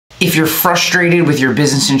If you're frustrated with your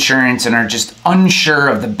business insurance and are just unsure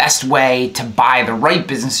of the best way to buy the right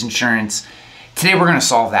business insurance, today we're going to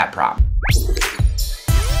solve that problem.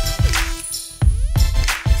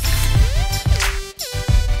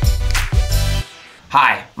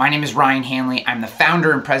 Hi, my name is Ryan Hanley. I'm the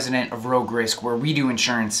founder and president of Rogue Risk, where we do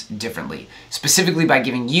insurance differently, specifically by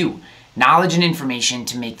giving you knowledge and information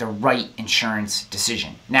to make the right insurance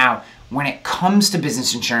decision. Now, when it comes to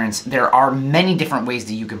business insurance, there are many different ways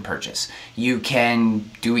that you can purchase. You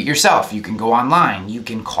can do it yourself. You can go online. You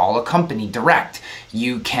can call a company direct.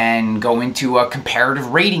 You can go into a comparative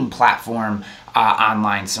rating platform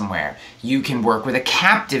online somewhere. You can work with a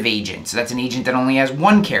captive agent. So that's an agent that only has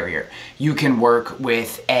one carrier. You can work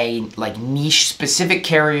with a niche specific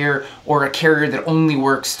carrier or a carrier that only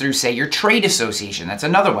works through, say, your trade association. That's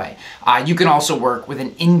another way. You can also work with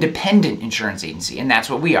an independent insurance agency, and that's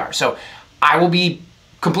what we are. So I will be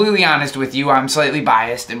completely honest with you. I'm slightly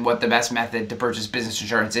biased in what the best method to purchase business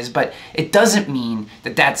insurance is, but it doesn't mean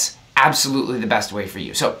that that's absolutely the best way for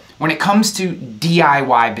you. So when it comes to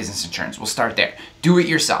DIY business insurance, we'll start there. Do it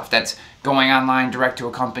yourself. That's going online direct to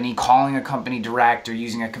a company, calling a company direct, or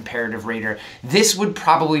using a comparative rater. This would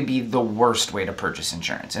probably be the worst way to purchase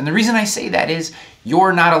insurance. And the reason I say that is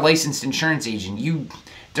you're not a licensed insurance agent.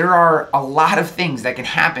 There are a lot of things that can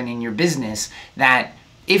happen in your business that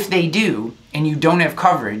if they do and you don't have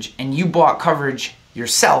coverage and you bought coverage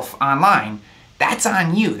yourself online, that's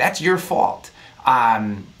on you. That's your fault.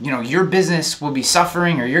 Your business will be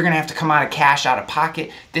suffering, or you're going to have to come out of cash out of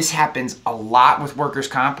pocket. This happens a lot with workers'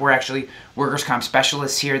 comp. We're actually workers' comp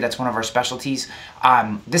specialists here. That's one of our specialties.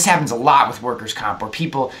 This happens a lot with workers' comp, where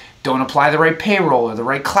people don't apply the right payroll or the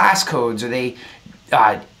right class codes, or they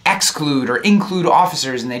exclude or include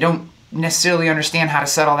officers and they don't necessarily understand how to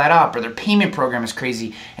set all that up, or their payment program is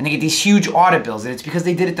crazy and they get these huge audit bills, and it's because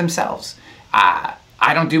they did it themselves.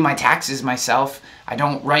 I don't do my taxes myself. I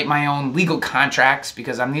don't write my own legal contracts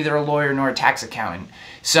because I'm neither a lawyer nor a tax accountant.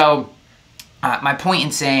 So my point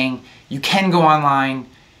in saying you can go online.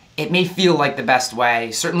 It may feel like the best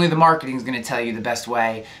way. Certainly the marketing is going to tell you the best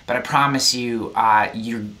way, but I promise you,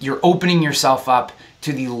 you're opening yourself up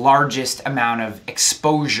to the largest amount of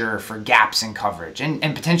exposure for gaps in coverage and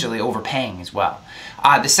potentially overpaying as well.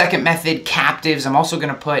 The second method, captives. I'm also going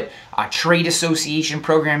to put trade association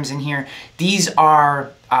programs in here. These are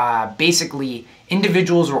basically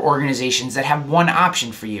individuals or organizations that have one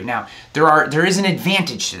option for you. Now, there is an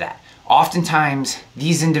advantage to that. Oftentimes,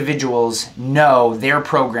 these individuals know their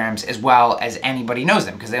programs as well as anybody knows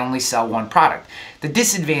them because they only sell one product. The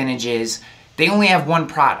disadvantage is they only have one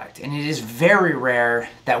product, and it is very rare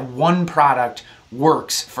that one product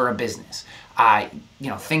works for a business.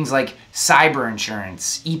 Things like cyber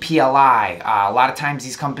insurance, EPLI, a lot of times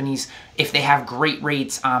these companies, if they have great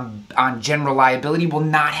rates on general liability, will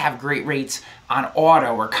not have great rates on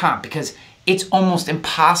auto or comp, because it's almost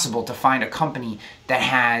impossible to find a company that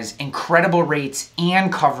has incredible rates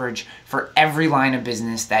and coverage for every line of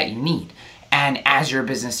business that you need. And as your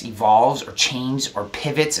business evolves or changes or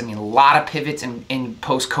pivots, a lot of pivots in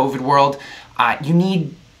post-COVID world, you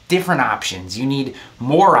need different options. You need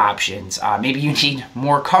more options. Maybe you need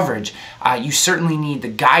more coverage. You certainly need the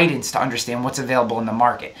guidance to understand what's available in the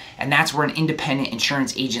market. And that's where an independent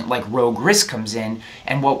insurance agent like Rogue Risk comes in.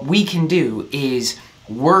 And what we can do is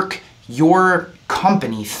work your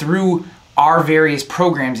company through our various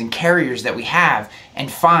programs and carriers that we have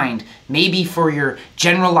and find, maybe for your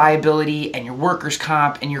general liability and your workers'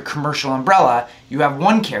 comp and your commercial umbrella, you have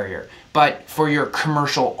one carrier. But for your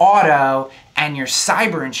commercial auto and your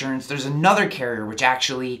cyber insurance, there's another carrier which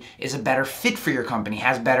actually is a better fit for your company,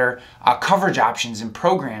 has better coverage options and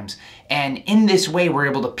programs. And in this way, we're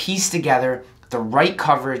able to piece together the right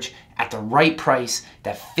coverage at the right price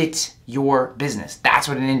that fits your business. That's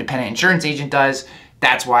what an independent insurance agent does.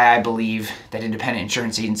 That's why I believe that independent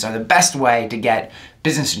insurance agents are the best way to get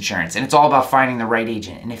business insurance. And it's all about finding the right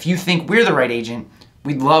agent. And if you think we're the right agent,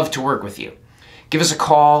 we'd love to work with you. Give us a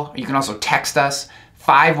call. You can also text us,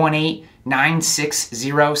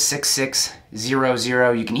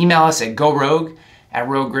 518-960-6600. You can email us at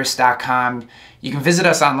gorogue@roguerisk.com. You can visit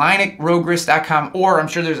us online at roguerisk.com, or I'm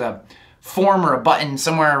sure there's a form or a button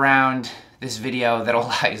somewhere around this video that'll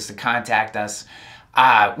allow you to contact us.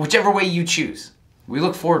 Whichever way you choose. We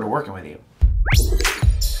look forward to working with you.